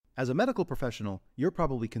As a medical professional, you're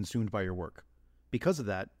probably consumed by your work. Because of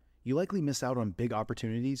that, you likely miss out on big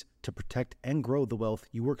opportunities to protect and grow the wealth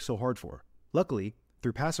you work so hard for. Luckily,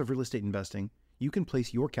 through passive real estate investing, you can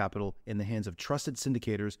place your capital in the hands of trusted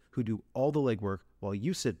syndicators who do all the legwork while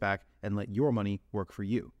you sit back and let your money work for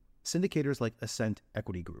you. Syndicators like Ascent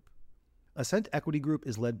Equity Group. Ascent Equity Group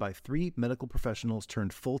is led by 3 medical professionals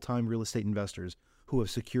turned full-time real estate investors who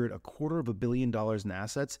have secured $250 million in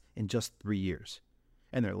assets in just 3 years.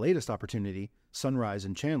 And their latest opportunity, Sunrise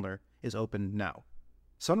in Chandler, is open now.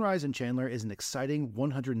 Sunrise in Chandler is an exciting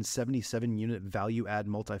 177-unit value-add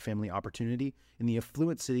multifamily opportunity in the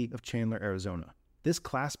affluent city of Chandler, Arizona. This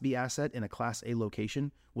Class B asset in a Class A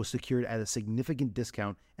location was secured at a significant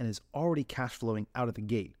discount and is already cash flowing out of the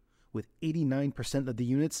gate, with 89% of the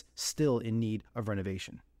units still in need of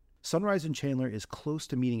renovation. Sunrise in Chandler is close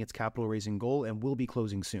to meeting its capital raising goal and will be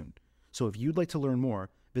closing soon. So if you'd like to learn more,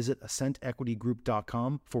 visit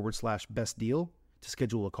ascentequitygroup.com/best deal to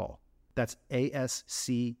schedule a call. That's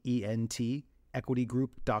ASCENT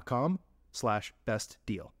equitygroup.com/best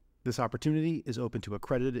deal. This opportunity is open to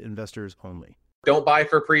accredited investors only. Don't buy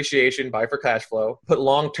for appreciation, buy for cash flow. Put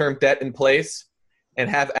long-term debt in place and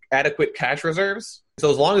have adequate cash reserves. So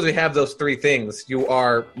as long as we have those 3 things, you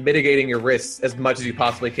are mitigating your risks as much as you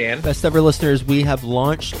possibly can. Best Ever listeners, we have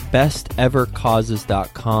launched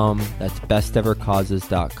bestevercauses.com. That's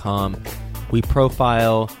bestevercauses.com. We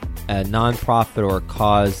profile a nonprofit or a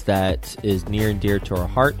cause that is near and dear to our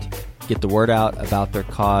heart, get the word out about their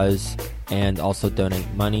cause, and also donate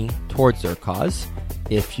money towards their cause.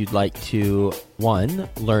 If you'd like to, 1,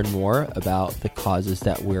 learn more about the causes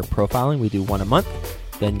that we're profiling, we do 1 a month,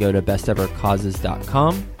 then go to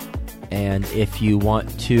bestevercauses.com. And if you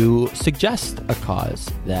want to suggest a cause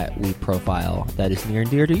that we profile that is near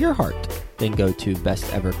and dear to your heart, then go to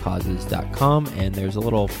bestevercauses.com, and there's a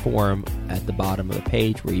little form at the bottom of the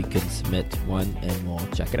page where you can submit one and we'll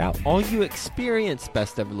check it out. All you experienced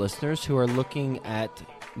Best Ever listeners who are looking at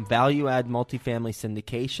value-add multifamily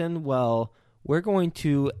syndication, well, we're going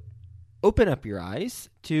to open up your eyes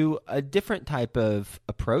to a different type of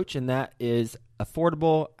approach, and that is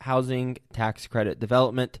affordable housing tax credit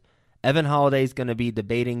development. Evan Holiday is going to be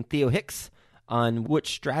debating Theo Hicks on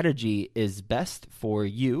which strategy is best for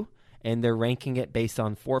you, and they're ranking it based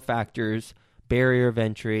on 4 factors: barrier of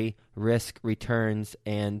entry, risk, returns,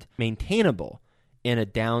 and maintainable in a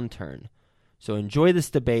downturn. So enjoy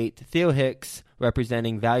this debate. Theo Hicks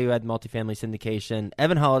representing value-add multifamily syndication,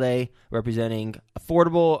 Evan Holiday representing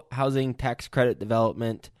affordable housing tax credit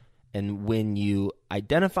development. And when you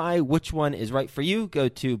identify which one is right for you, go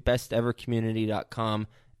to bestevercommunity.com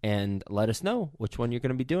and let us know which one you're going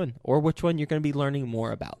to be doing or which one you're going to be learning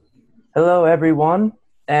more about. Hello, everyone,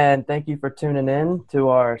 and thank you for tuning in to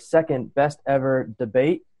our second Best Ever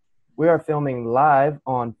debate. We are filming live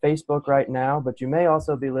on Facebook right now, but you may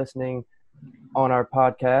also be listening on our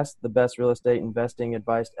podcast, the Best Real Estate Investing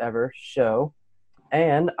Advice Ever show.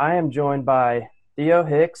 And I am joined by Theo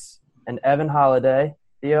Hicks and Evan Holiday.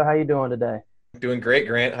 Theo, how you doing today? Doing great,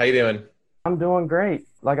 Grant. How you doing? I'm doing great.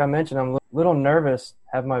 Like I mentioned, I'm a little nervous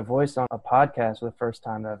have my voice on a podcast for the first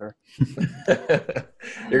time ever.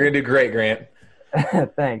 You're going to do great, Grant.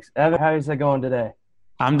 Thanks. Evan, how is it going today?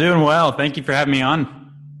 I'm doing well. Thank you for having me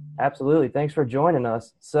on. Absolutely. Thanks for joining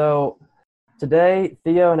us. So today,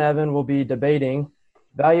 Theo and Evan will be debating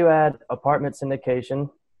value-add apartment syndication,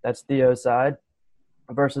 that's Theo's side,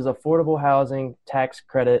 versus affordable housing tax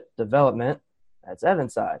credit development, that's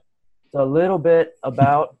Evan's side. So a little bit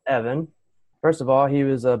about Evan. First of all, he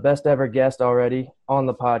was a Best Ever guest already on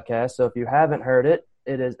the podcast. So if you haven't heard it,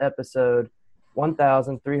 it is episode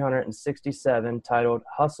 1367 titled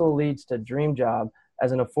Hustle Leads to Dream Job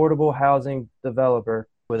as an Affordable Housing Developer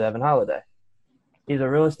with Evan Holiday. He's a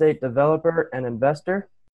real estate developer and investor.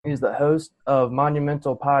 He's the host of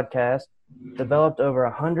Monumental Podcast, developed over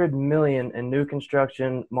 $100 million in new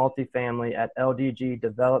construction multifamily at LDG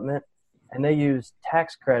Development, and they use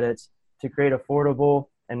tax credits to create affordable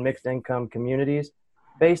and mixed income communities.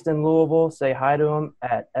 Based in Louisville, say hi to him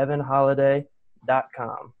at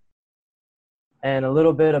evanholiday.com. And a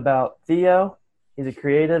little bit about Theo. He's a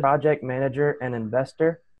creative project manager and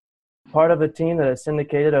investor, part of a team that has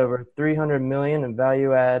syndicated over $300 million in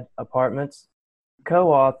value-add apartments,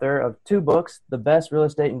 co-author of 2 books, The Best Real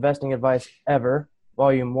Estate Investing Advice Ever,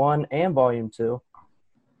 Volume 1 and Volume 2,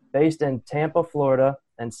 based in Tampa, Florida,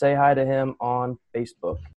 and say hi to him on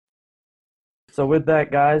Facebook. So with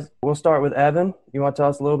that, guys, we'll start with Evan. You want to tell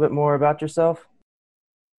us a little bit more about yourself?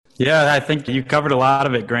 Yeah, I think you covered a lot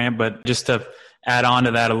of it, Grant, but just to add on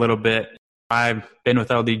to that a little bit, I've been with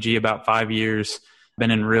LDG about 5 years,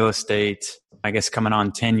 been in real estate, I guess coming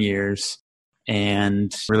on 10 years.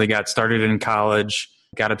 and really got started in college,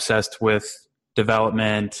 got obsessed with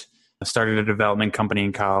development, started a development company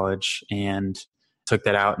in college, and took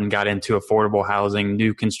that out and got into affordable housing,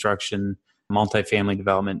 new construction, multifamily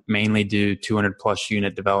development, mainly do 200 plus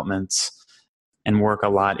unit developments, and work a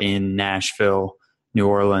lot in Nashville, New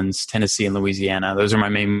Orleans, Tennessee, and Louisiana. Those are my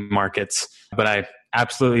main markets, but I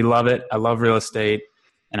absolutely love it. I love real estate,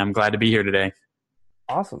 and I'm glad to be here today.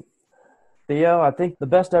 Awesome. Theo, I think the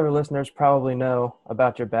best ever listeners probably know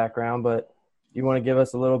about your background, but you want to give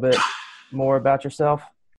us a little bit more about yourself?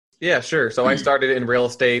 Yeah, sure. So I started in real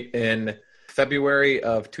estate in February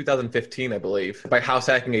of 2015, I believe, by house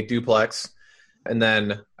hacking a duplex. And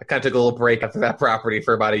then I kind of took a little break after that property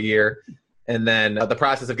for about a year. And then the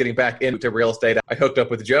process of getting back into real estate, I hooked up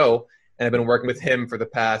with Joe, and I've been working with him for the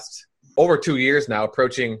past over 2 years now,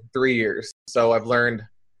 approaching 3 years. So I've learned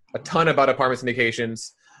a ton about apartment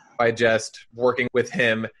syndications by just working with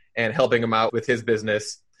him and helping him out with his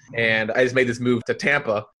business. And I just made this move to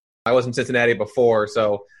Tampa. I was in Cincinnati before,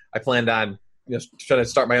 so I planned on trying to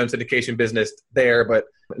start my own syndication business there, but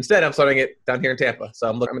instead I'm starting it down here in Tampa. So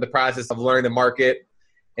I'm in the process of learning the market,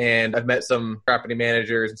 and I've met some property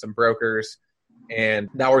managers and some brokers, and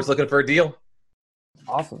now we're just looking for a deal.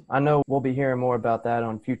 Awesome. I know we'll be hearing more about that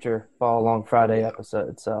on future Fall Along Friday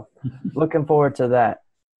episodes, so looking forward to that.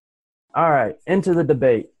 All right, into the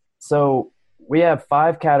debate. So we have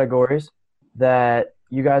 5 categories that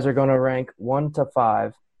you guys are going to rank 1 to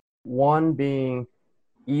 5, 1 being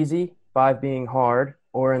easy, 5 being hard,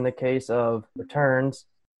 or in the case of returns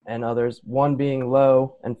and others, 1 being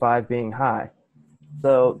low and 5 being high.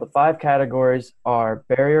 So the 5 categories are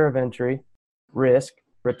barrier of entry, risk,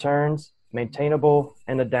 returns, maintainable,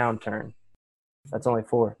 and a downturn. That's only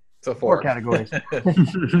 4. So 4 categories.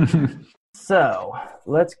 So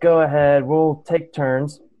let's go ahead. We'll take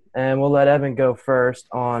turns, and we'll let Evan go first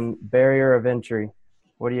on barrier of entry.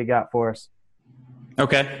 What do you got for us?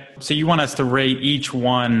 Okay. So you want us to rate each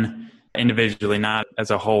one individually, not as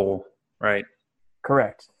a whole, right?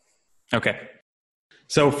 Correct. Okay.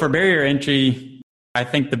 So for barrier entry, I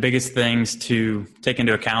think the biggest things to take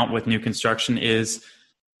into account with new construction is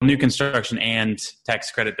new construction and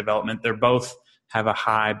tax credit development. They're both have a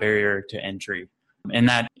high barrier to entry. And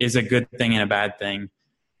that is a good thing and a bad thing.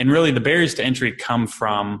 And really the barriers to entry come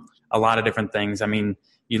from a lot of different things. I mean,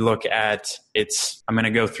 you look at I'm going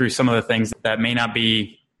to go through some of the things that may not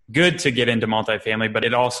be good to get into multifamily, but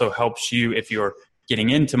it also helps you if you're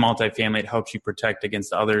getting into multifamily, it helps you protect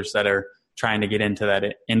against others that are trying to get into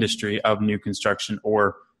that industry of new construction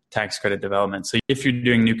or tax credit development. So if you're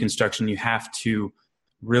doing new construction, you have to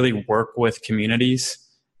really work with communities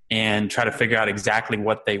and try to figure out exactly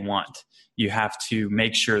what they want. You have to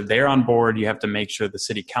make sure they're on board. You have to make sure the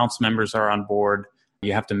city council members are on board.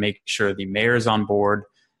 You have to make sure the mayor is on board.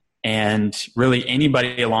 And really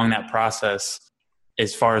anybody along that process,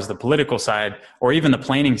 as far as the political side or even the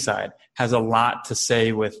planning side, has a lot to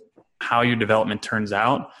say with how your development turns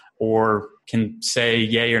out, or can say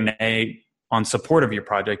yay or nay on support of your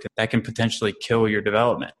project. That can potentially kill your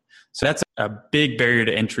development. So that's a big barrier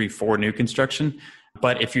to entry for new construction.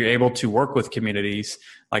 But if you're able to work with communities,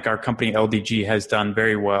 like our company LDG has done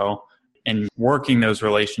very well in working those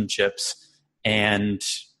relationships and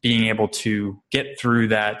being able to get through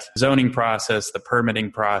that zoning process, the permitting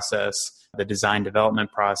process, the design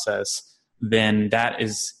development process, then that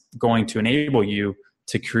is going to enable you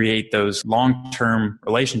to create those long-term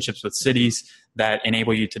relationships with cities that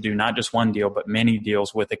enable you to do not just one deal, but many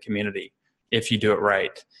deals with a community if you do it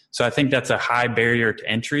right. So I think that's a high barrier to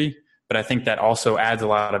entry, but I think that also adds a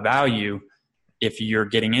lot of value if you're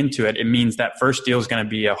getting into it. It means that first deal is going to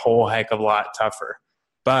be a whole heck of a lot tougher.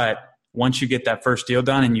 But once you get that first deal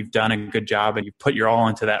done and you've done a good job and you put your all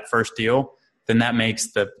into that first deal, then that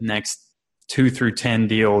makes the next 2 through 10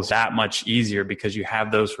 deals that much easier because you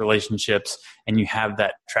have those relationships and you have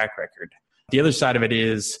that track record. The other side of it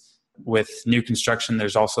is with new construction,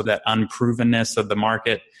 there's also that unprovenness of the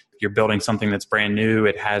market. You're building something that's brand new.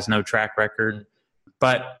 It has no track record.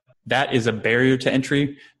 But that is a barrier to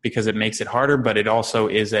entry because it makes it harder, but it also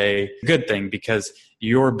is a good thing because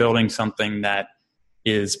you're building something that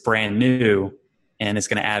is brand new and it's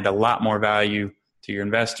going to add a lot more value to your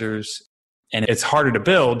investors. And it's harder to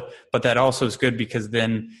build, but that also is good because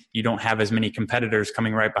then you don't have as many competitors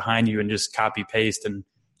coming right behind you and just copy paste and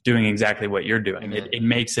doing exactly what you're doing. It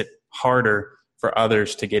makes it harder for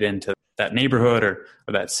others to get into that neighborhood or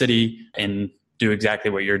that city and do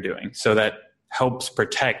exactly what you're doing. So that helps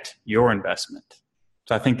protect your investment.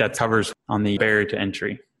 So I think that covers on the barrier to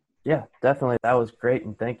entry. Yeah, definitely. That was great.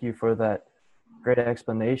 And thank you for that great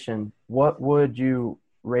explanation. What would you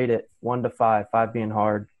rate it 1 to 5, 5 being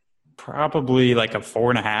hard? Probably like a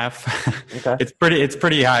 4.5. Okay. It's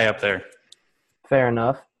pretty high up there. Fair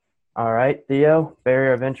enough. All right, Theo,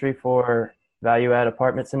 barrier of entry for value-add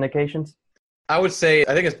apartment syndications? I would say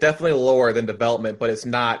I think it's definitely lower than development, but it's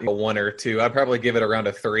not a 1 or 2. I'd probably give it around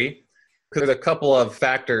a 3 because there's a couple of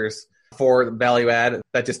factors for value add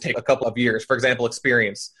that just take a couple of years. For example,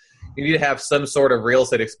 experience. You need to have some sort of real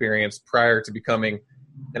estate experience prior to becoming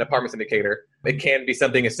an apartment syndicator. It can be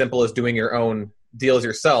something as simple as doing your own deals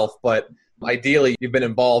yourself, but ideally you've been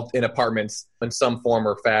involved in apartments in some form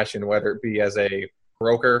or fashion, whether it be as a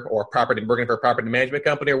broker or working for a property management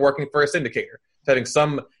company or working for a syndicator. So having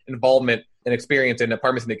some involvement and experience in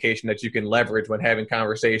apartment syndication that you can leverage when having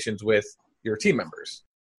conversations with your team members.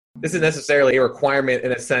 This is necessarily a requirement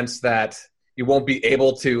in a sense that you won't be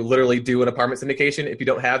able to literally do an apartment syndication if you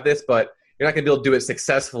don't have this, but you're not going to be able to do it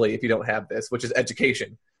successfully if you don't have this, which is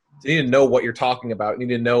education. So you need to know what you're talking about. You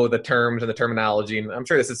need to know the terms and the terminology. And I'm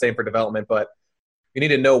sure this is the same for development, but you need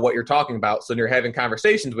to know what you're talking about. So when you're having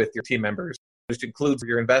conversations with your team members, which includes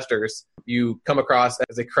your investors, you come across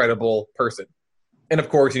as a credible person. And of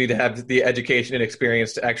course, you need to have the education and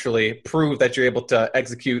experience to actually prove that you're able to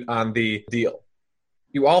execute on the deal.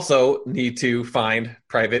 You also need to find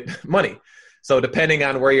private money. So depending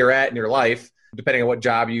on where you're at in your life, depending on what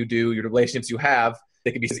job you do, your relationships you have,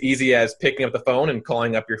 it could be as easy as picking up the phone and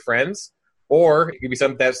calling up your friends, or it could be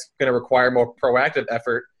something that's going to require more proactive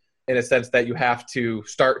effort in a sense that you have to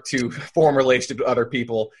start to form relationships with other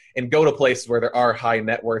people and go to places where there are high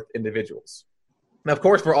net worth individuals. Now, of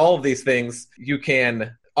course, for all of these things, you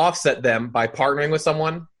can offset them by partnering with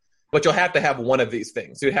someone, but you'll have to have one of these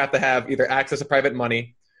things. You have to have either access to private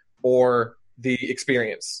money or the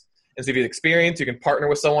experience. And so if you have experience, you can partner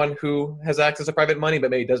with someone who has access to private money, but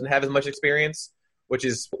maybe doesn't have as much experience, which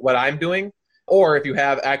is what I'm doing. Or if you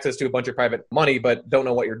have access to a bunch of private money, but don't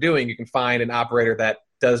know what you're doing, you can find an operator that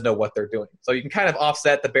does know what they're doing. So you can kind of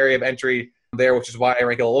offset the barrier of entry there, which is why I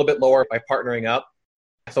rank it a little bit lower by partnering up.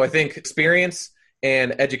 So I think experience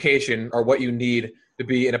and education are what you need to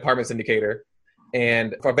be an apartment syndicator.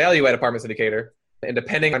 And for a value-add apartment syndicator, and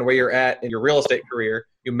depending on where you're at in your real estate career,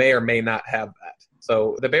 you may or may not have that.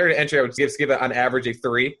 So the barrier to entry, I would give it on average a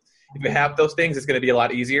 3. If you have those things, it's going to be a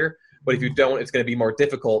lot easier. But if you don't, it's going to be more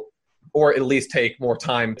difficult, or at least take more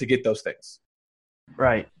time to get those things.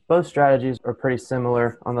 Right. Both strategies are pretty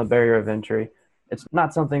similar on the barrier of entry. It's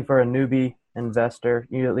not something for a newbie investor.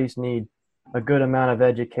 You at least need a good amount of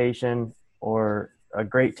education or a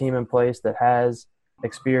great team in place that has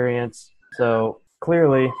experience. So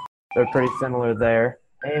clearly, they're pretty similar there.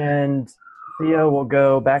 And Theo, we'll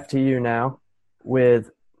go back to you now with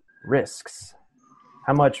risks.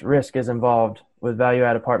 How much risk is involved with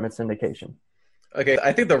value-add apartment syndication? Okay,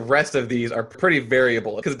 I think the rest of these are pretty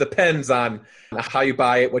variable because it depends on how you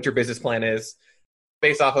buy it, what your business plan is.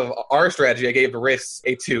 Based off of our strategy, I gave the risks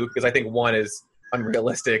a 2 because I think 1 is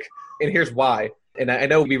unrealistic. And here's why. And I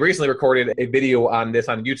know we recently recorded a video on this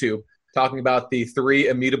on YouTube talking about the 3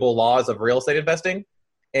 immutable laws of real estate investing.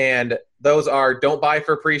 And those are: don't buy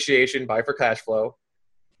for appreciation, buy for cash flow,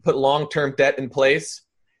 put long-term debt in place,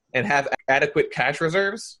 and have adequate cash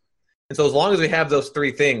reserves. And so as long as we have those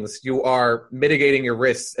 3 things, you are mitigating your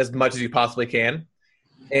risks as much as you possibly can.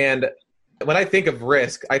 And when I think of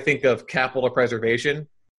risk, I think of capital preservation.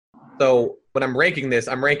 So when I'm ranking this,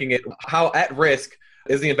 I'm ranking it how at risk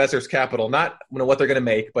is the investor's capital, not what they're going to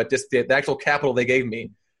make, but just the actual capital they gave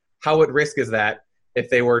me. How at risk is that if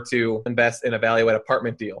they were to invest in a value-add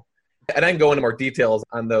apartment deal? And I can go into more details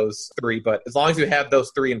on those 3, but as long as you have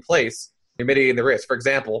those 3 in place, you're mitigating the risk. For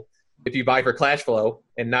example, if you buy for cash flow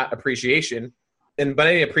and not appreciation, and by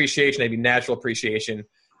any appreciation, maybe natural appreciation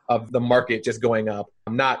of the market just going up,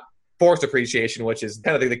 not forced appreciation, which is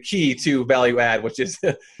kind of the key to value add, which is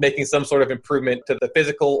making some sort of improvement to the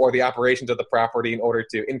physical or the operations of the property in order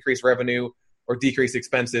to increase revenue or decrease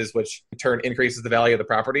expenses, which in turn increases the value of the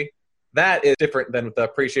property. That is different than the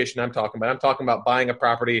appreciation I'm talking about. I'm talking about buying a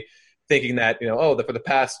property thinking that, for the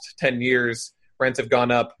past 10 years, rents have gone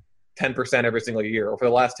up 10% every single year, or for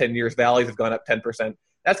the last 10 years, values have gone up 10%.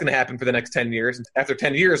 That's going to happen for the next 10 years. After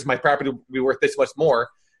 10 years, my property will be worth this much more.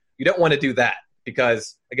 You don't want to do that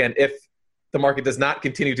because, again, if the market does not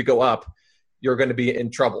continue to go up, you're going to be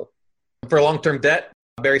in trouble. For long-term debt,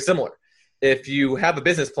 very similar. If you have a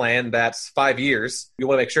business plan that's 5 years, you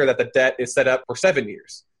want to make sure that the debt is set up for 7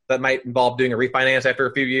 years. That might involve doing a refinance after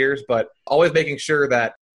a few years, but always making sure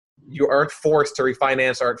that you aren't forced to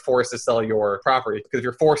refinance, aren't forced to sell your property. Because if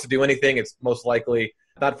you're forced to do anything, it's most likely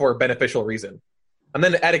not for a beneficial reason. And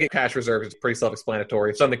then the adequate cash reserve is pretty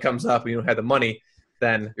self-explanatory. If something comes up and you don't have the money,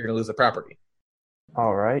 then you're going to lose the property.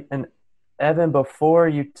 All right. And Evan, before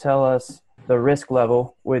you tell us the risk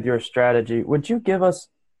level with your strategy. Would you give us,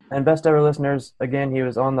 and best ever listeners, again, he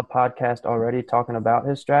was on the podcast already talking about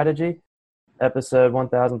his strategy, episode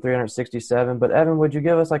 1367. But Evan, would you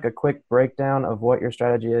give us like a quick breakdown of what your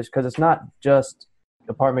strategy is? Because it's not just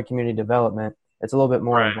apartment community development. It's a little bit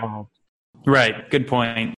more involved. Right. Good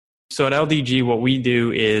point. So at LDG, what we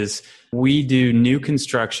do is we do new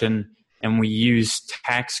construction and we use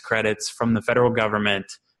tax credits from the federal government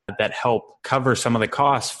that help cover some of the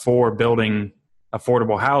costs for building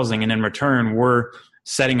affordable housing. And in return, we're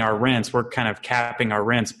setting our rents. We're kind of capping our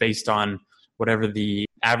rents based on whatever the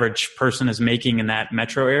average person is making in that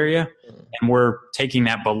metro area. And we're taking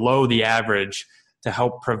that below the average to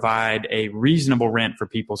help provide a reasonable rent for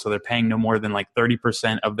people. So they're paying no more than like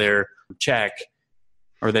 30% of their check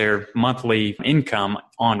or their monthly income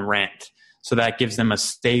on rent. So that gives them a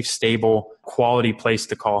safe, stable, quality place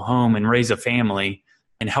to call home and raise a family,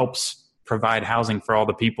 and helps provide housing for all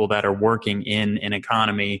the people that are working in an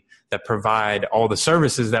economy that provide all the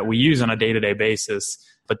services that we use on a day-to-day basis,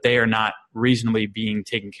 but they are not reasonably being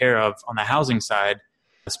taken care of on the housing side.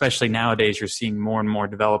 Especially nowadays, you're seeing more and more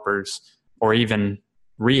developers or even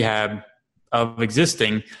rehab of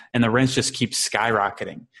existing, and the rents just keep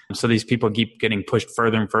skyrocketing. So these people keep getting pushed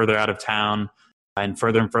further and further out of town and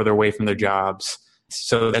further away from their jobs.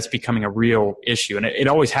 So that's becoming a real issue. And it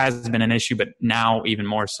always has been an issue, but now even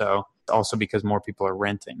more so, also because more people are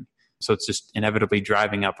renting. So it's just inevitably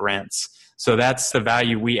driving up rents. So that's the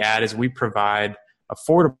value we add, is we provide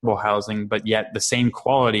affordable housing, but yet the same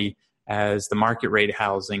quality as the market rate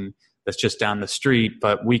housing that's just down the street,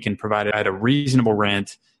 but we can provide it at a reasonable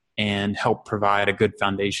rent and help provide a good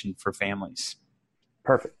foundation for families.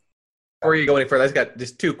 Perfect. Before you go any further, I've got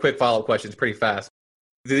just two quick follow-up questions pretty fast.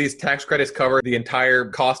 Do these tax credits cover the entire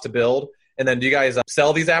cost to build? And then do you guys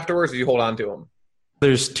sell these afterwards, or do you hold on to them?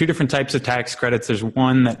 There's two different types of tax credits. There's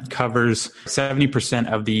one that covers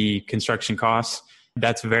 70% of the construction costs.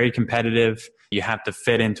 That's very competitive. You have to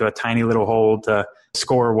fit into a tiny little hole to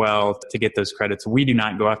score well to get those credits. We do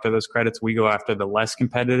not go after those credits. We go after the less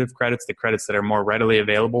competitive credits, the credits that are more readily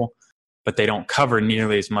available, but they don't cover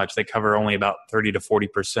nearly as much. They cover only about 30 to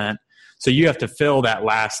 40%. So you have to fill that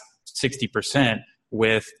last 60%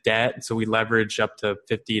 with debt. So we leverage up to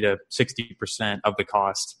 50 to 60% of the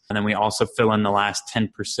cost. And then we also fill in the last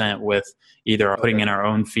 10% with either putting in our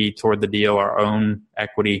own fee toward the deal, our own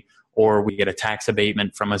equity, or we get a tax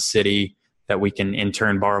abatement from a city that we can in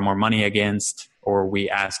turn borrow more money against, or we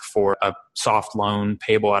ask for a soft loan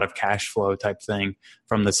payable out of cash flow type thing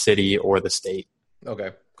from the city or the state.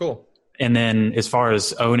 Okay, cool. And then as far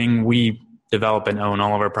as owning, we develop and own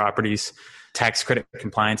all of our properties. Tax credit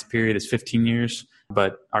compliance period is 15 years,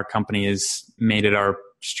 but our company has made it our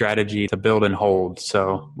strategy to build and hold.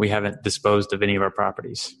 So we haven't disposed of any of our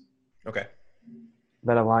properties. Okay.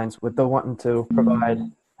 That aligns with the wanting to provide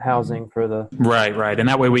housing for the... Right. And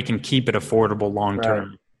that way we can keep it affordable long-term.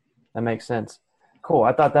 Right. That makes sense. Cool.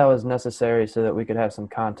 I thought that was necessary so that we could have some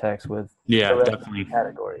context with definitely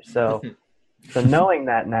categories. So knowing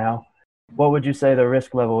that now, what would you say the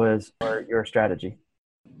risk level is for your strategy?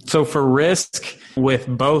 So for risk with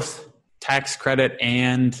both tax credit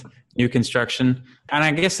and new construction, and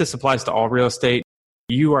I guess this applies to all real estate,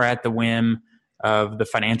 you are at the whim of the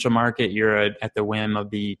financial market. You're at the whim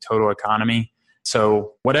of the total economy.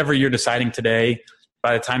 So whatever you're deciding today,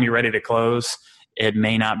 by the time you're ready to close, it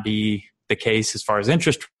may not be the case as far as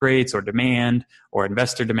interest rates or demand or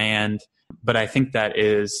investor demand. But I think that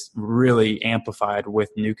is really amplified with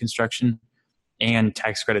new construction and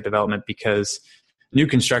tax credit development, because new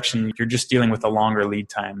construction, you're just dealing with a longer lead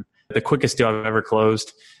time. The quickest deal I've ever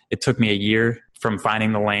closed, it took me a year from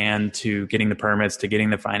finding the land to getting the permits to getting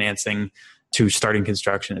the financing to starting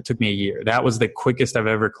construction. It took me a year. That was the quickest I've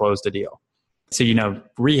ever closed a deal. So,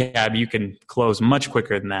 rehab, you can close much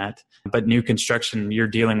quicker than that. But new construction, you're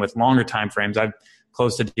dealing with longer time frames. I've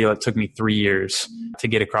closed a deal that took me 3 years to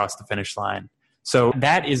get across the finish line. So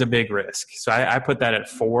that is a big risk. So I put that at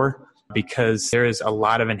 4 because there is a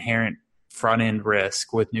lot of inherent front-end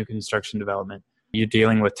risk with new construction development. You're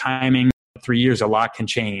dealing with timing. 3 years, a lot can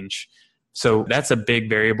change. So that's a big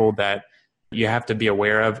variable that you have to be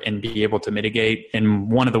aware of and be able to mitigate. And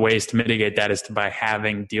one of the ways to mitigate that is by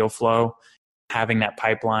having deal flow, having that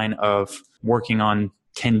pipeline of working on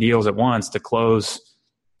 10 deals at once to close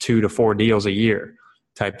 2 to 4 deals a year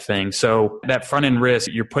type thing. So that front-end risk,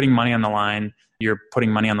 you're putting money on the line. You're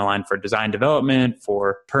putting money on the line for design development,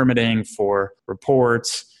 for permitting, for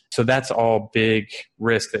reports. So that's all big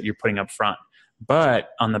risk that you're putting up front. But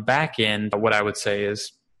on the back end, what I would say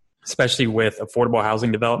is especially with affordable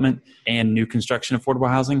housing development and new construction affordable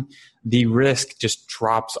housing, the risk just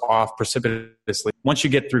drops off precipitously. Once you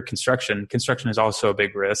get through construction is also a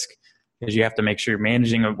big risk because you have to make sure you're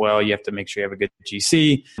managing it well. You have to make sure you have a good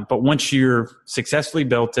GC. But once you're successfully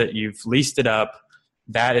built it, you've leased it up,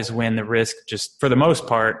 that is when the risk just, for the most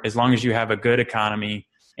part, as long as you have a good economy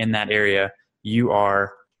in that area, you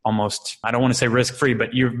are almost, I don't want to say risk-free,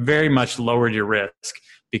 but you're very much lowered your risk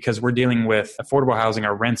because we're dealing with affordable housing.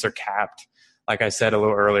 Our rents are capped, like I said a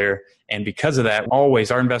little earlier. And because of that,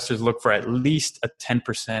 always our investors look for at least a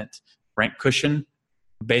 10% rent cushion,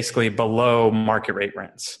 basically below market rate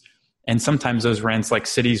rents. And sometimes those rents, like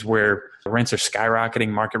cities where rents are skyrocketing,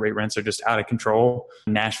 market rate rents are just out of control,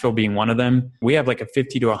 Nashville being one of them, we have like a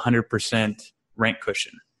 50 to 100% rent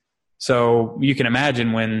cushion. So you can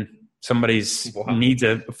imagine when somebody's needs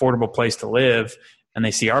an affordable place to live and they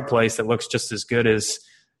see our place that looks just as good as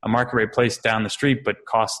a market rate place down the street but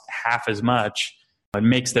costs half as much, it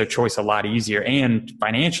makes their choice a lot easier. And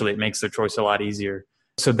financially, it makes their choice a lot easier.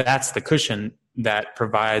 So that's the cushion that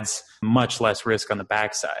provides much less risk on the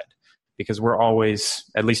backside. Because we're always,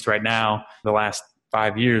 at least right now, the last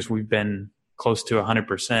 5 years, we've been close to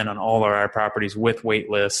 100% on all of our properties with wait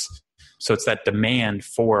lists. So it's that demand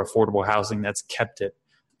for affordable housing that's kept it,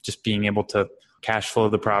 just being able to cash flow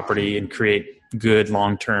the property and create good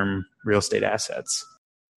long-term real estate assets.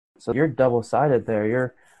 So you're double-sided there.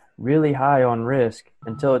 You're really high on risk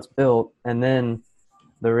until it's built, and then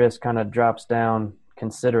the risk kind of drops down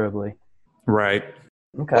considerably. Right.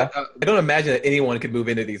 Okay. Well, I don't imagine that anyone could move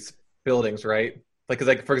into these buildings, right? Like, cause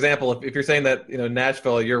like, for example, if you're saying that,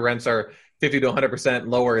 Nashville, your rents are 50 to 100%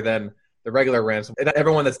 lower than the regular rents, and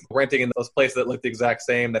everyone that's renting in those places that look the exact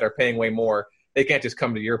same, that are paying way more, they can't just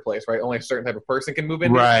come to your place, right? Only a certain type of person can move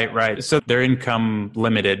in. Right. So they're income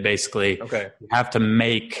limited, basically. Okay. You have to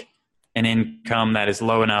make an income that is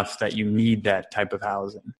low enough that you need that type of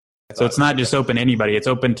housing. So it's not just open to anybody. It's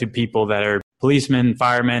open to people that are policemen,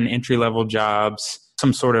 firemen, entry-level jobs,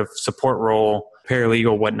 some sort of support role,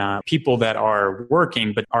 paralegal, whatnot, people that are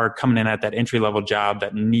working but are coming in at that entry-level job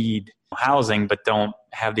that need housing but don't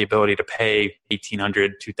have the ability to pay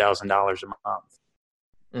 $1,800, $2,000 a month.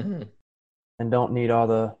 Mm-hmm. And don't need all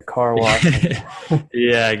the car wash.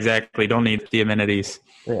 Yeah, exactly. Don't need the amenities.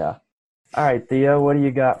 Yeah. All right, Theo, what do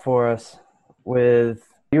you got for us with,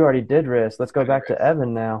 you already did risk. Let's go back to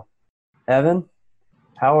Evan now. Evan,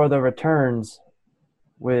 how are the returns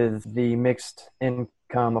with the mixed income,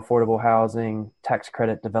 affordable housing, tax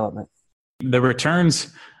credit development? The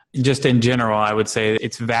returns, just in general, I would say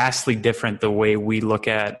it's vastly different the way we look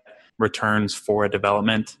at returns for a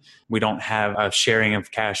development. We don't have a sharing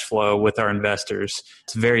of cash flow with our investors.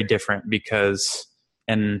 It's very different because,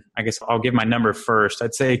 and I guess I'll give my number first.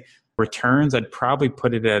 I'd say returns, I'd probably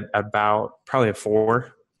put it at about probably a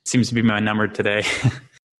 4. Seems to be my number today.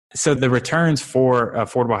 So the returns for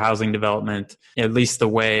affordable housing development, at least the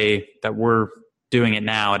way that we're doing it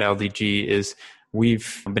now at LDG, is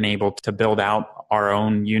we've been able to build out our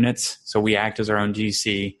own units. So we act as our own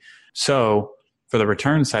GC. So for the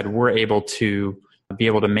return side, we're able to be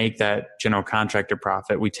able to make that general contractor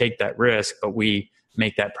profit. We take that risk, but we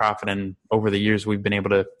make that profit. And over the years, we've been able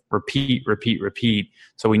to repeat.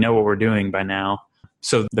 So we know what we're doing by now.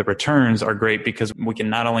 So the returns are great because we can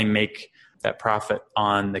not only make that profit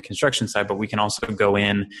on the construction side, but we can also go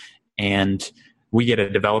in and we get a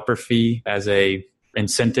developer fee as a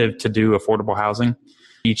incentive to do affordable housing.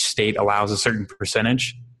 Each state allows a certain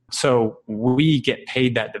percentage. So we get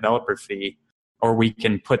paid that developer fee, or we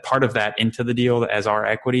can put part of that into the deal as our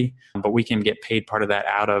equity, but we can get paid part of that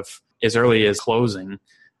out of as early as closing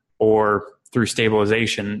or through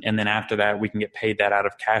stabilization. And then after that, we can get paid that out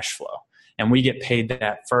of cash flow. And we get paid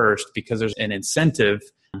that first because there's an incentive.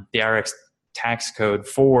 The IRS tax code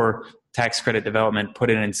for tax credit development put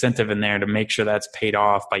an incentive in there to make sure that's paid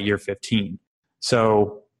off by year 15.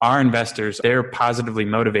 So our investors, they're positively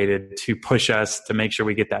motivated to push us to make sure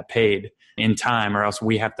we get that paid in time, or else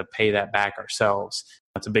we have to pay that back ourselves.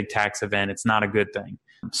 It's a big tax event. It's not a good thing.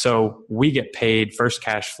 So we get paid first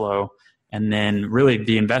cash flow, and then really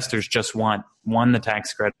the investors just want, one, the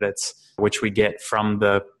tax credits, which we get from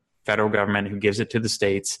the federal government who gives it to the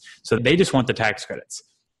states. So they just want the tax credits.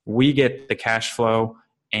 We get the cash flow,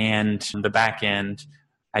 and the back end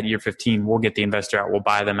at year 15, we'll get the investor out. We'll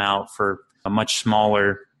buy them out for a much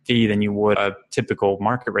smaller fee than you would a typical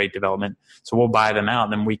market rate development. So we'll buy them out,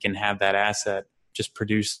 and then we can have that asset just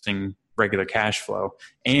producing regular cash flow.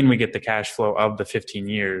 And we get the cash flow of the 15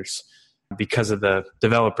 years because of the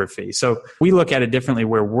developer fee. So we look at it differently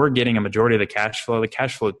where we're getting a majority of the cash flow. The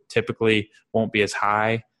cash flow typically won't be as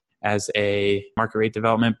high as a market rate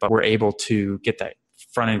development, but we're able to get that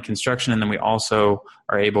front-end construction, and then we also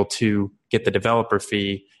are able to get the developer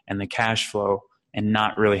fee and the cash flow and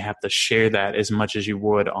not really have to share that as much as you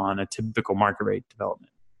would on a typical market rate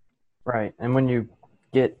development. Right. And when you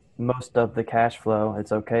get most of the cash flow,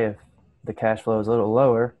 it's okay if the cash flow is a little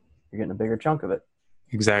lower, you're getting a bigger chunk of it.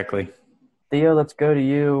 Exactly. Theo, let's go to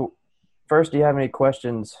you. First, do you have any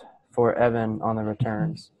questions for Evan on the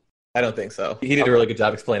returns? I don't think so. He did a really good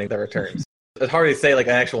job explaining the returns. It's hard to say like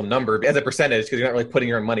an actual number as a percentage because you're not really putting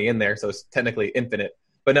your own money in there, so it's technically infinite.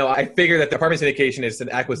 But no, I figure that the apartment syndication is an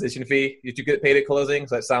acquisition fee that you get paid at closing,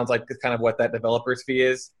 so that sounds like it's kind of what that developer's fee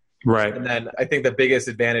is. Right. And then I think the biggest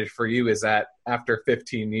advantage for you is that after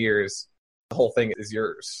 15 years, the whole thing is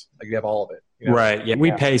yours. Like you have all of it. You know? Right. Yeah.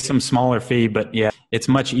 We pay some smaller fee, but yeah, it's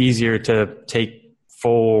much easier to take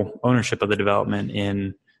full ownership of the development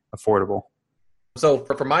in affordable. So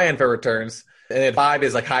for my end for returns, and 5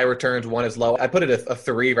 is like high returns, 1 is low. I put it a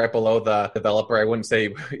 3 right below the developer. I wouldn't say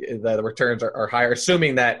that the returns are higher,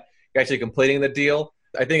 assuming that you're actually completing the deal.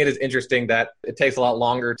 I think it is interesting that it takes a lot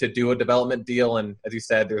longer to do a development deal. And as you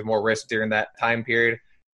said, there's more risk during that time period.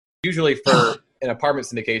 Usually for an apartment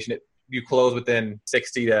syndication, you close within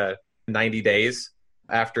 60 to 90 days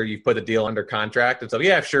after you've put the deal under contract. And so,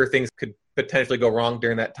 yeah, sure, things could potentially go wrong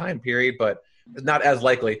during that time period, but it's not as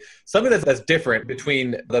likely. Something that's different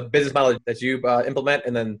between the business model that you implement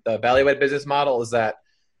and then the value-add business model is that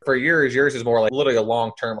for yours is more like literally a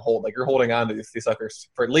long-term hold. Like you're holding on to these suckers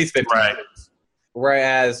for at least 15 years.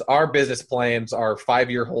 Whereas our business plans are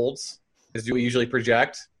 5-year holds, as you usually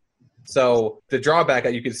project. So the drawback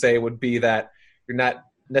that you could say would be that you're not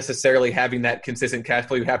necessarily having that consistent cash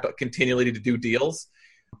flow. You have to continually to do deals.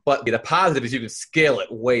 But the positive is you can scale it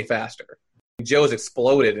way faster. Joe's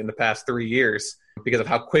exploded in the past 3 years because of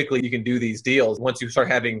how quickly you can do these deals once you start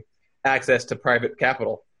having access to private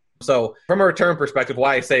capital. So from a return perspective,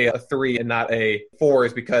 why I say a 3 and not a 4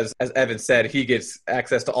 is because, as Evan said, he gets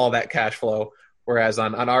access to all that cash flow. Whereas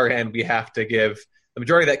on our end, we have to give the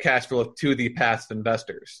majority of that cash flow to the passive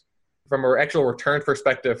investors. From an actual return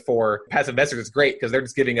perspective for passive investors, it's great because they're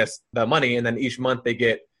just giving us the money, and then each month they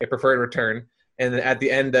get a preferred return. And then at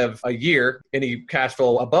the end of a year, any cash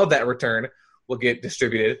flow above that return will get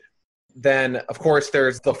distributed. Then, of course,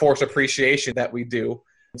 there's the forced appreciation that we do.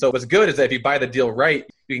 So what's good is that if you buy the deal right,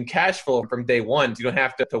 you can cash flow from day one. So you don't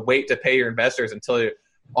have to wait to pay your investors until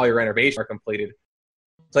all your renovations are completed.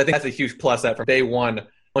 So I think that's a huge plus that from day one,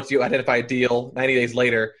 once you identify a deal, 90 days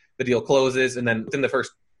later, the deal closes. And then within the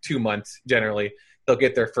first 2 months, generally, they'll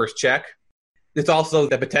get their first check. It's also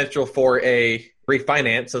the potential for a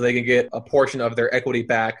refinance so they can get a portion of their equity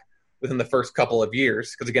back within the first couple of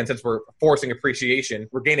years. Because again, since we're forcing appreciation,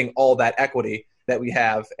 we're gaining all that equity that we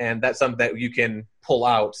have. And that's something that you can pull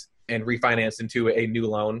out and refinance into a new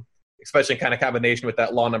loan, especially in kind of combination with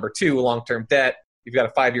that law number 2, long-term debt. You've got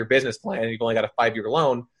a 5-year business plan and you've only got a 5-year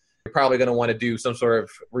loan. You're probably going to want to do some sort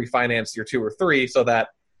of refinance year 2 or 3 so that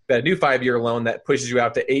a new 5-year loan that pushes you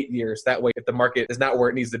out to 8 years. That way, if the market is not where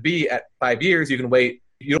it needs to be at 5 years, you can wait.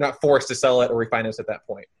 You're not forced to sell it or refinance at that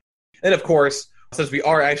point. And of course, since we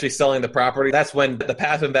are actually selling the property, that's when the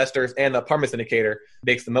passive investors and the apartment syndicator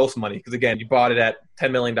makes the most money. Because again, you bought it at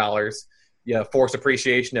 $10 million, you have forced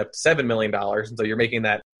appreciation up to $7 million. And so you're making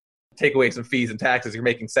that, take away some fees and taxes, you're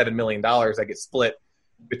making $7 million that gets split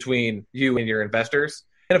between you and your investors.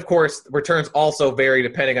 And of course, returns also vary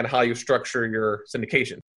depending on how you structure your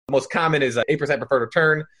syndication. The most common is an 8% preferred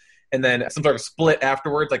return, and then some sort of split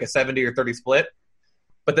afterwards, like a 70 or 30 split.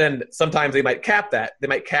 But then sometimes they might cap that. They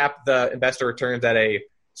might cap the investor returns at a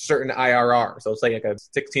certain IRR. So it's like a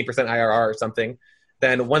 16% IRR or something.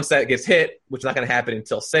 Then once that gets hit, which is not going to happen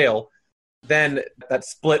until sale, then that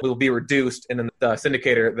split will be reduced, and then the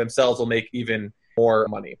syndicator themselves will make even more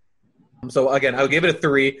money. So again, I'll give it a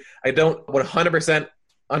 3. I don't 100%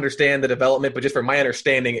 understand the development, but just from my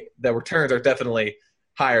understanding, the returns are definitely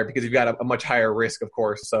higher because you've got a much higher risk, of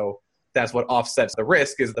course. So that's what offsets the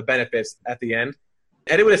risk is the benefits at the end.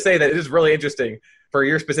 And I would say that it is really interesting for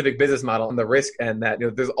your specific business model and the risk, and that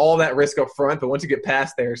there's all that risk up front, but once you get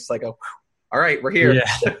past there, it's like, oh, all right, we're here.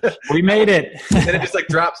 Yeah, we made it. And then it just like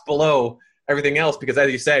drops below everything else because,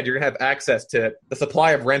 as you said, you're going to have access to the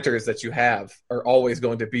supply of renters that you have are always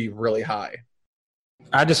going to be really high.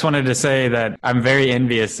 I just wanted to say that I'm very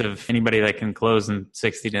envious of anybody that can close in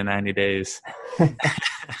 60 to 90 days.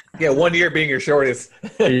 Yeah, 1 year being your shortest.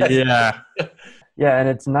 Yeah. Yeah, and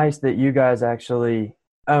it's nice that you guys actually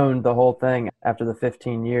owned the whole thing after the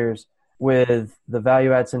 15 years. With the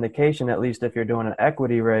value-add syndication, at least if you're doing an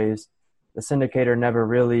equity raise, the syndicator never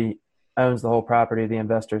really owns the whole property. The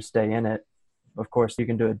investors stay in it. Of course, you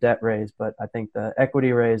can do a debt raise, but I think the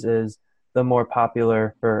equity raise is the more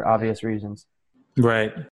popular for obvious reasons.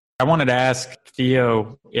 Right. I wanted to ask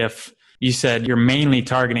Theo, if you said you're mainly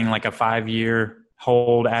targeting like a 5-year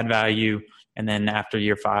hold, add value, and then after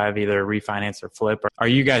year 5, either refinance or flip. Are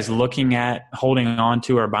you guys looking at holding on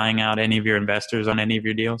to or buying out any of your investors on any of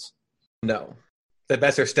your deals? No. The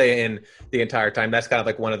investors stay in the entire time. That's kind of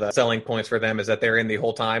like one of the selling points for them, is that they're in the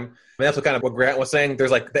whole time. I mean, that's what Grant was saying.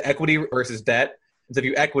 There's like the equity versus debt. So if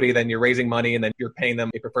you equity, then you're raising money and then you're paying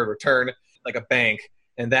them a preferred return, like a bank.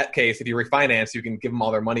 In that case, if you refinance, you can give them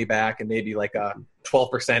all their money back and maybe like a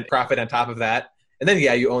 12% profit on top of that. And then,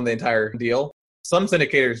 yeah, you own the entire deal. Some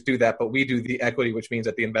syndicators do that, but we do the equity, which means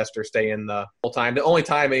that the investors stay in the whole time. The only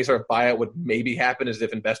time any sort of buyout would maybe happen is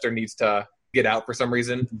if investor needs to get out for some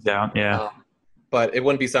reason. Yeah. But it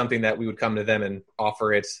wouldn't be something that we would come to them and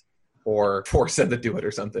offer it or force them to do it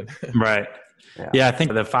or something. Right. Yeah, I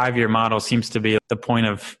think the 5-year model seems to be the point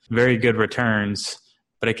of very good returns,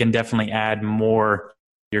 but it can definitely add more.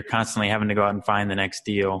 You're constantly having to go out and find the next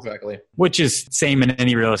deal. Exactly. Which is same in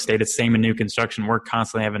any real estate. It's same in new construction. We're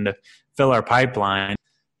constantly having to fill our pipeline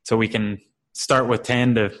so we can start with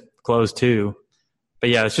 10 to close 2. But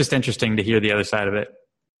yeah, it's just interesting to hear the other side of it.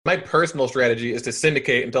 My personal strategy is to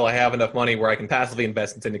syndicate until I have enough money where I can passively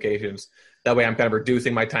invest in syndications. That way I'm kind of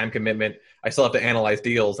reducing my time commitment. I still have to analyze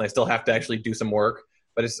deals and I still have to actually do some work,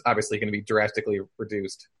 but it's obviously going to be drastically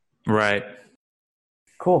reduced. Right.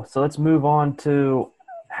 Cool. So let's move on to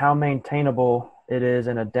how maintainable it is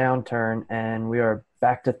in a downturn. And we are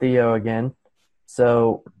back to Theo again.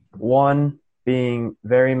 So 1 being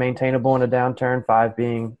very maintainable in a downturn, 5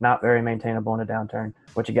 being not very maintainable in a downturn.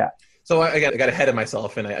 What you got? So I got ahead of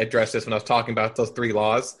myself, and I addressed this when I was talking about those 3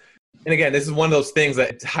 laws. And again, this is one of those things that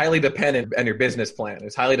it's highly dependent on your business plan.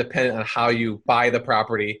 It's highly dependent on how you buy the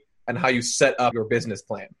property and how you set up your business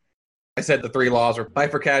plan. I said the 3 laws are buy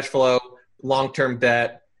for cash flow, long-term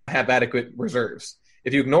debt, have adequate reserves.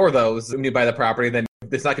 If you ignore those when you buy the property, then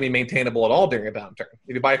it's not going to be maintainable at all during a downturn.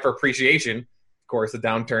 If you buy for appreciation, of course, the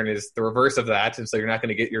downturn is the reverse of that, and so you're not going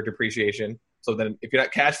to get your depreciation. So then if you're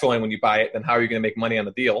not cash flowing when you buy it, then how are you going to make money on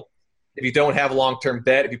the deal? If you don't have long-term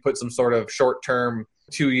debt, if you put some sort of short-term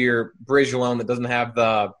 2-year bridge loan that doesn't have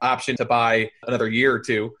the option to buy another year or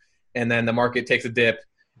 2, and then the market takes a dip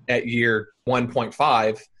at year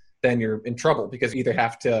 1.5, then you're in trouble because you either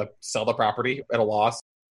have to sell the property at a loss.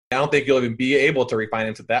 I don't think you'll even be able to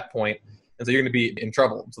refinance at that point, and so you're going to be in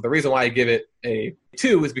trouble. So the reason why I give it a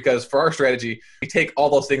 2 is because for our strategy, we take all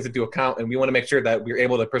those things into account, and we want to make sure that we're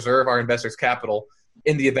able to preserve our investors' capital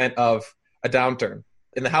in the event of a downturn.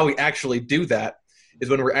 And how we actually do that is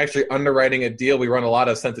when we're actually underwriting a deal, we run a lot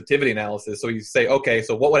of sensitivity analysis. So you say, okay,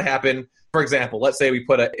 so what would happen? For example, let's say we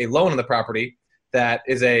put a loan on the property that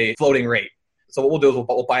is a floating rate. So what we'll do is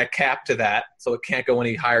we'll buy a cap to that, so it can't go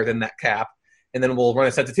any higher than that cap. And then we'll run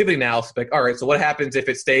a sensitivity analysis, like, all right, so what happens if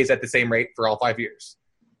it stays at the same rate for all 5 years?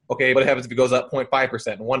 Okay, what happens if it goes up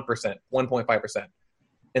 0.5%, 1%, 1.5%?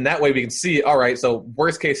 And that way we can see, all right, so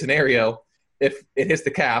worst case scenario, if it hits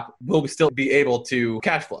the cap, will we still be able to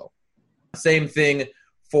cash flow? Same thing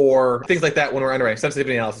for things like that when we're underwriting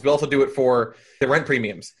sensitivity analysis. We also do it for the rent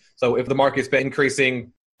premiums. So if the market's been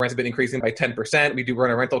increasing, rents have been increasing by 10%, we do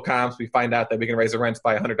run a rental comps. We find out that we can raise the rents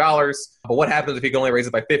by $100. But what happens if you can only raise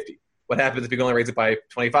it by 50? What happens if you can only raise it by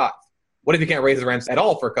 25? What if you can't raise the rents at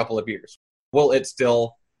all for a couple of years? Will it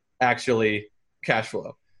still actually cash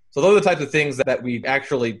flow? So those are the types of things that we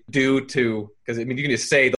actually do to, because I mean, you can just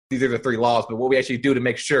say these are the 3 laws, but what we actually do to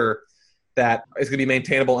make sure that it's going to be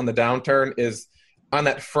maintainable in the downturn is on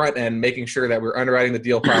that front end, making sure that we're underwriting the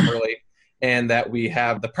deal properly and that we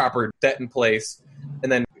have the proper debt in place.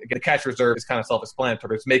 And then again, the cash reserve is kind of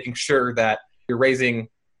self-explanatory. It's making sure that you're raising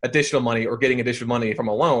additional money or getting additional money from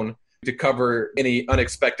a loan to cover any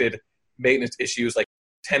unexpected maintenance issues like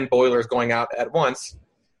 10 boilers going out at once.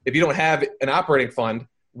 If you don't have an operating fund,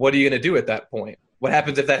 what are you going to do at that point? What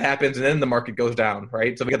happens if that happens and then the market goes down,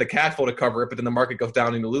 right? So we got the cash flow to cover it, but then the market goes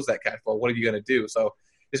down and you lose that cash flow. What are you going to do? So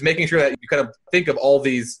just making sure that you kind of think of all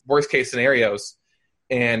these worst case scenarios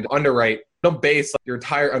and underwrite. Don't base your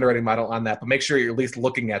entire underwriting model on that, but make sure you're at least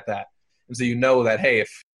looking at that. And so you know that, hey, if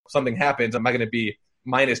something happens, am I going to be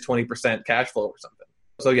minus 20% cash flow or something?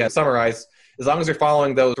 So yeah, summarize, as long as you're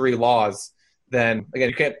following those 3 laws, then again,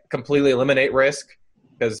 you can't completely eliminate risk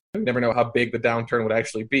because you never know how big the downturn would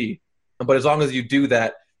actually be. But as long as you do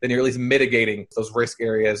that, then you're at least mitigating those risk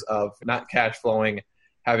areas of not cash flowing,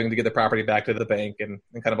 having to get the property back to the bank, and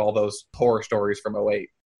kind of all those horror stories from 2008.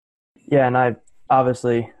 Yeah, and I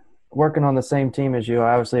obviously, working on the same team as you,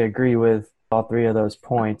 I obviously agree with all 3 of those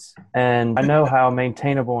points. And I know how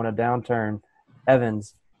maintainable in a downturn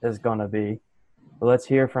Evans is going to be. But let's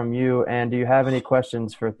hear from you. And do you have any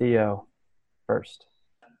questions for Theo first?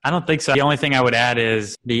 I don't think so. The only thing I would add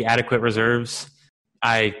is the adequate reserves.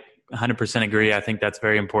 I 100% agree. I think that's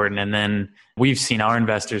very important. And then we've seen our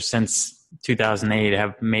investors since 2008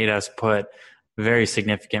 have made us put very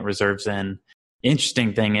significant reserves in.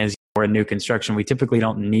 Interesting thing is we're in new construction. We typically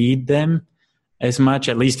don't need them as much,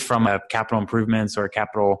 at least from a capital improvements or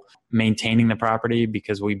capital maintaining the property,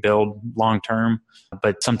 because we build long term.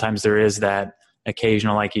 But sometimes there is that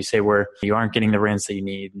occasional, like you say, where you aren't getting the rents that you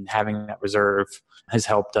need, and having that reserve has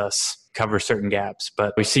helped us cover certain gaps.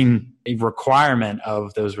 But we've seen a requirement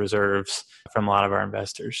of those reserves from a lot of our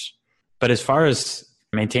investors. But as far as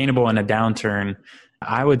maintainable in a downturn,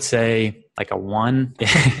 I would say like a 1.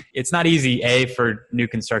 It's not easy, for new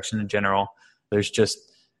construction in general. There's just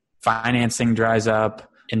financing dries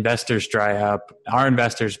up, investors dry up. Our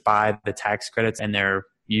investors buy the tax credits, and they're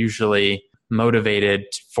usually motivated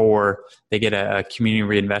they get a Community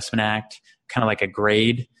Reinvestment Act, kind of like a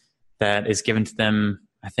grade that is given to them,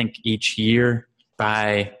 I think, each year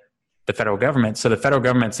by the federal government. So the federal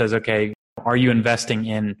government says, okay, are you investing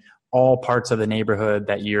in all parts of the neighborhood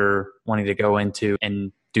that you're wanting to go into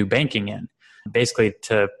and do banking in, basically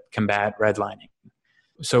to combat redlining?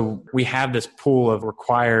 So we have this pool of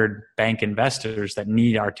required bank investors that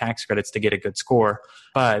need our tax credits to get a good score.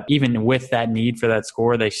 But even with that need for that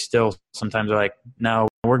score, they still sometimes are like, no,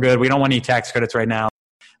 we're good. We don't want any tax credits right now.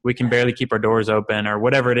 We can barely keep our doors open, or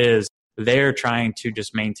whatever it is. They're trying to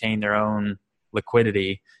just maintain their own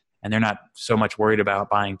liquidity, and they're not so much worried about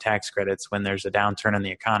buying tax credits when there's a downturn in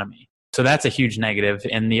the economy. So that's a huge negative.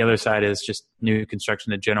 And the other side is just new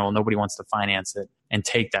construction in general. Nobody wants to finance it and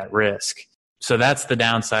take that risk. So that's the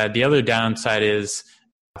downside. The other downside is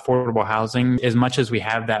affordable housing. As much as we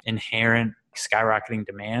have that inherent skyrocketing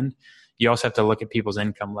demand, you also have to look at people's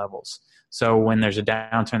income levels. So when there's a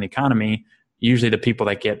downturn in the economy, usually the people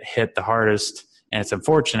that get hit the hardest, and it's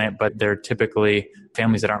unfortunate, but they're typically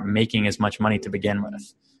families that aren't making as much money to begin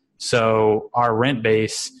with. So our rent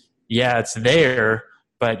base, it's there,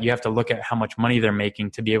 but you have to look at how much money they're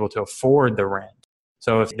making to be able to afford the rent.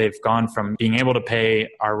 So if they've gone from being able to pay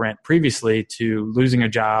our rent previously to losing a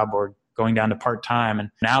job or going down to part-time, and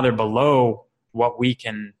now they're below what we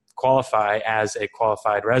can qualify as a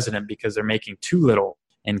qualified resident because they're making too little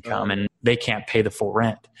income and they can't pay the full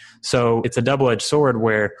rent. So it's a double-edged sword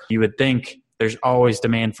where you would think there's always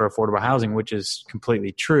demand for affordable housing, which is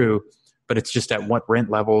completely true, but it's just at what rent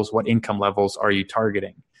levels, what income levels are you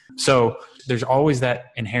targeting? So there's always that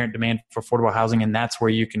inherent demand for affordable housing, and that's where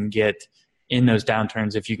you can get in those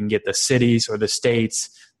downturns if you can get the cities or the states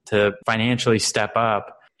to financially step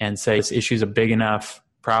up and say this issue is a big enough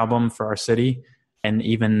problem for our city. And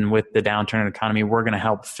even with the downturn in the economy, we're going to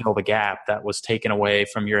help fill the gap that was taken away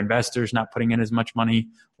from your investors not putting in as much money,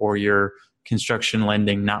 or your construction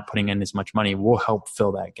lending not putting in as much money. We'll help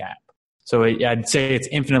fill that gap. So I'd say it's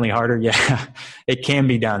infinitely harder. Yeah, it can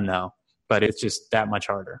be done though, but it's just that much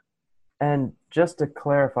harder. And just to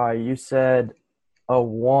clarify, you said a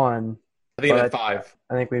 1. I think at 5.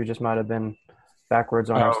 I think we just might have been backwards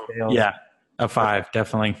on our scale. Yeah, a 5,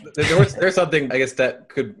 definitely. There's something, I guess, that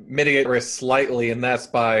could mitigate risk slightly, and that's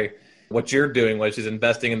by what you're doing, which is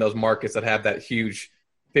investing in those markets that have that huge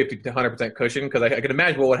 50 to 100% cushion. Because I can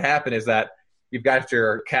imagine what would happen is that you've got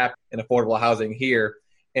your cap in affordable housing here,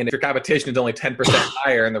 and if your competition is only 10%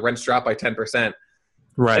 higher and the rents drop by 10%,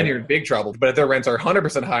 right, then you're in big trouble. But if their rents are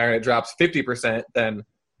 100% higher and it drops 50%, then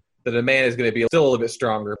the demand is going to be still a little bit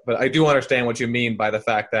stronger. But I do understand what you mean by the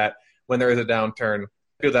fact that when there is a downturn,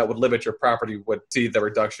 people that would live at your property would see the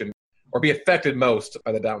reduction or be affected most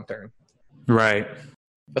by the downturn. Right.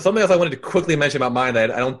 But something else I wanted to quickly mention about mine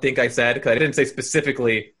that I don't think I said, because I didn't say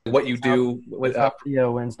specifically what you do with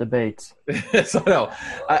Theo wins debates. So no,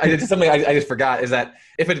 something I just forgot is that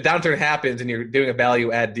if a downturn happens and you're doing a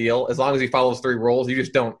value add deal, as long as you follow those 3 rules, you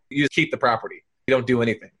just keep the property. You don't do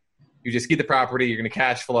anything. You just keep the property. You're going to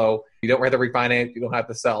cash flow. You don't have to refinance. You don't have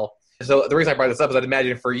to sell. So the reason I brought this up is I'd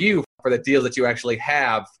imagine for you, for the deals that you actually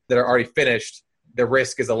have that are already finished, the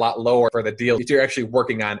risk is a lot lower for the deals that you're actually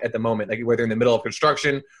working on at the moment, like whether in the middle of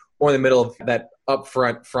construction or in the middle of that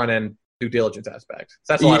upfront front-end due diligence aspect.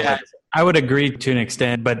 So that's all I would agree to an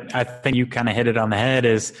extent, but I think you kind of hit it on the head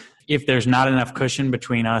is if there's not enough cushion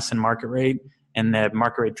between us and market rate and the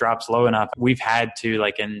market rate drops low enough, we've had to,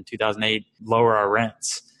 like in 2008, lower our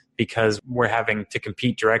rents because we're having to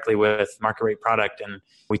compete directly with market rate product, and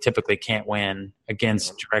we typically can't win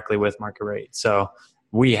against directly with market rate. So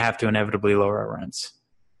we have to inevitably lower our rents.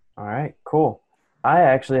 All right, cool. I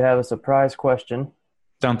actually have a surprise question.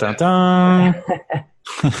 Dun, dun, dun.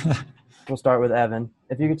 We'll start with Evan.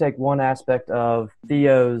 If you could take one aspect of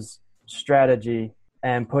Theo's strategy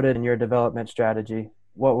and put it in your development strategy,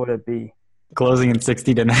 what would it be? closing in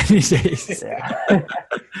 60 to 90 days. Yeah.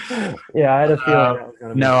 Yeah, I had a feeling that was going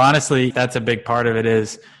to be. No, honestly, that's a big part of it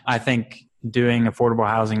is I think doing affordable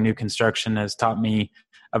housing, new construction has taught me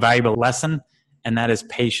a valuable lesson, and that is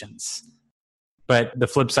patience. But the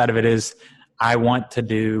flip side of it is I want to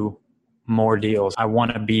do more deals. I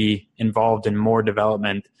want to be involved in more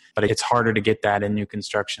development, but it's harder to get that in new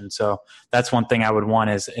construction. So that's one thing I would want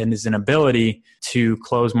is an ability to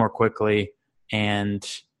close more quickly and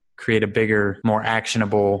create a bigger, more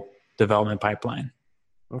actionable development pipeline.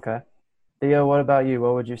 Okay. Theo, what about you?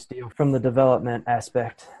 What would you steal from the development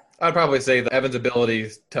aspect? I'd probably say that Evan's ability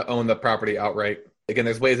to own the property outright. Again,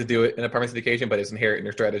 there's ways to do it in apartment syndication, but it's inherent in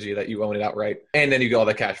your strategy that you own it outright. And then you get all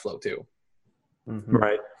the cash flow too. Mm-hmm.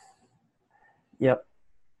 Right. Yep.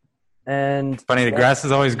 And Funny, the grass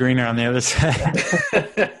is always greener on the other side.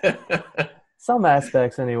 some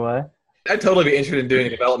aspects anyway. I'd totally be interested in doing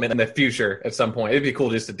development in the future at some point. It'd be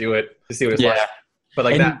cool just to do it, to see what it's like. But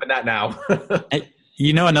but not now.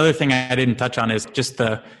 Another thing I didn't touch on is just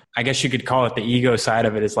I guess you could call it the ego side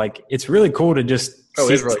of it. Is like, it's really cool to just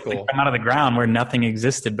see something come out of the ground where nothing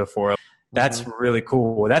existed before. That's really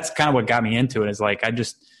cool. That's kind of what got me into it is like,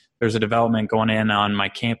 there's a development going in on my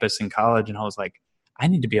campus in college. And I was like, I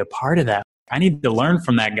need to be a part of that. I need to learn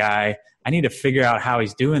from that guy. I need to figure out how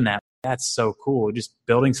he's doing that. That's so cool. Just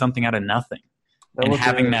building something out of nothing and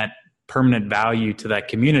having that permanent value to that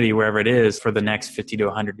community, wherever it is, for the next 50 to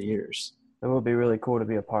 100 years. It would be really cool to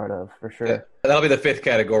be a part of, for sure. Yeah, that'll be the fifth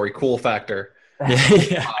category, cool factor.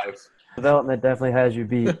 Yeah. Development definitely has you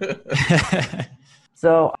beat.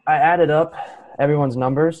 So I added up everyone's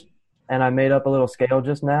numbers, and I made up a little scale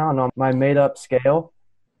just now. And on my made-up scale,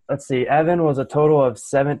 let's see, Evan was a total of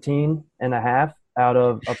 17.5 out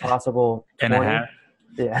of a possible 20. And a half.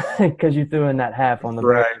 Yeah, because you threw in that half on the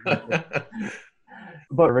Right.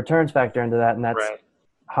 But returns factor into that, and that's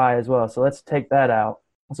high as well. So let's take that out.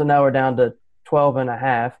 So now we're down to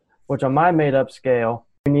 12.5, which on my made-up scale,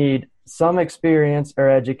 we need some experience or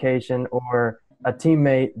education or a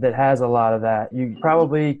teammate that has a lot of that. You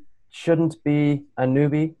probably shouldn't be a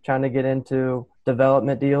newbie trying to get into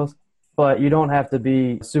development deals, but you don't have to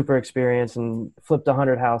be super experienced and flipped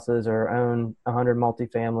 100 houses or own 100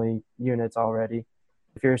 multifamily units already.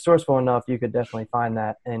 If you're resourceful enough, you could definitely find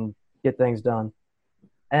that and get things done.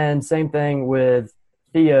 And same thing with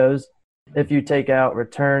Theo's. If you take out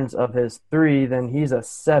returns of his 3, then he's a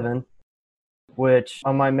 7, which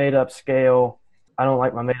on my made-up scale, I don't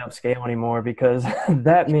like my made-up scale anymore because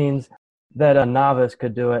that means that a novice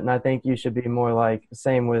could do it. And I think you should be more like,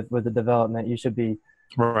 same with the development, you should be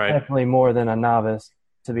definitely more than a novice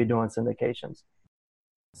to be doing syndications.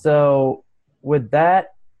 So with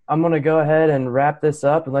that, I'm going to go ahead and wrap this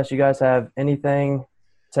up unless you guys have anything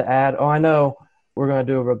to add. Oh, I know we're going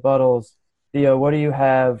to do rebuttals. Theo, what do you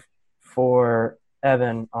have for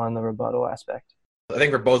Evan on the rebuttal aspect? I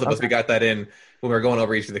think for both of us, we got that in when we were going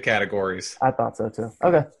over each of the categories. I thought so too.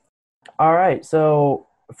 Okay. All right. So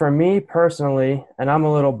for me personally, and I'm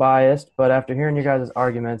a little biased, but after hearing you guys'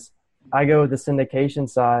 arguments, I go with the syndication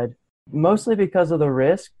side, mostly because of the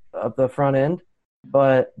risk of the front end,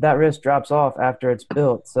 but that risk drops off after it's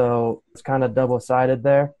built. So it's kind of double-sided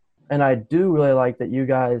there. And I do really like that you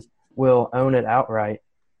guys will own it outright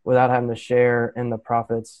without having to share in the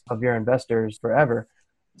profits of your investors forever.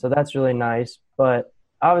 So that's really nice. But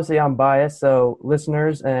obviously I'm biased. So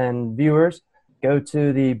listeners and viewers, go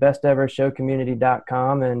to the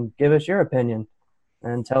bestevershowcommunity.com and give us your opinion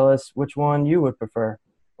and tell us which one you would prefer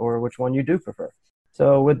or which one you do prefer.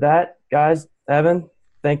 So with that, guys, Evan,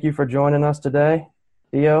 thank you for joining us today.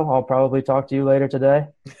 Theo, I'll probably talk to you later today.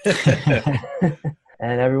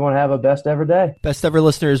 And everyone have a best ever day. Best ever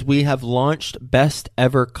listeners, we have launched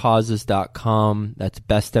bestevercauses.com. That's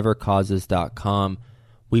bestevercauses.com.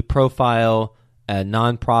 We profile a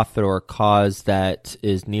nonprofit or a cause that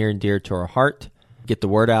is near and dear to our heart, get the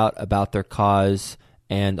word out about their cause,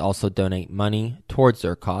 and also donate money towards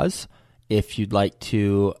their cause. If you'd like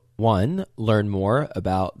to, one, learn more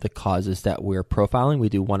about the causes that we're profiling, we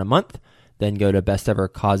do one a month, then go to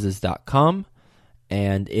bestevercauses.com.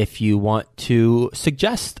 And if you want to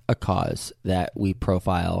suggest a cause that we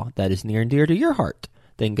profile that is near and dear to your heart,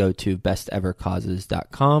 then go to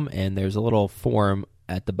bestevercauses.com, and there's a little form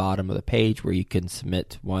at the bottom of the page where you can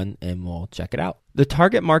submit one, and we'll check it out. The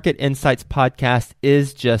Target Market Insights podcast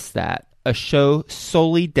is just that, a show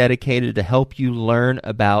solely dedicated to help you learn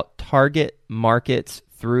about target markets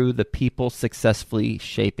through the people successfully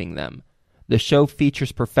shaping them. The show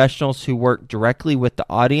features professionals who work directly with the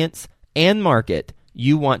audience and market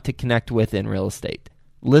you want to connect with in real estate.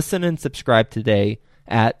 Listen and subscribe today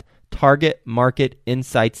at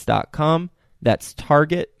targetmarketinsights.com. That's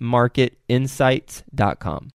targetmarketinsights.com.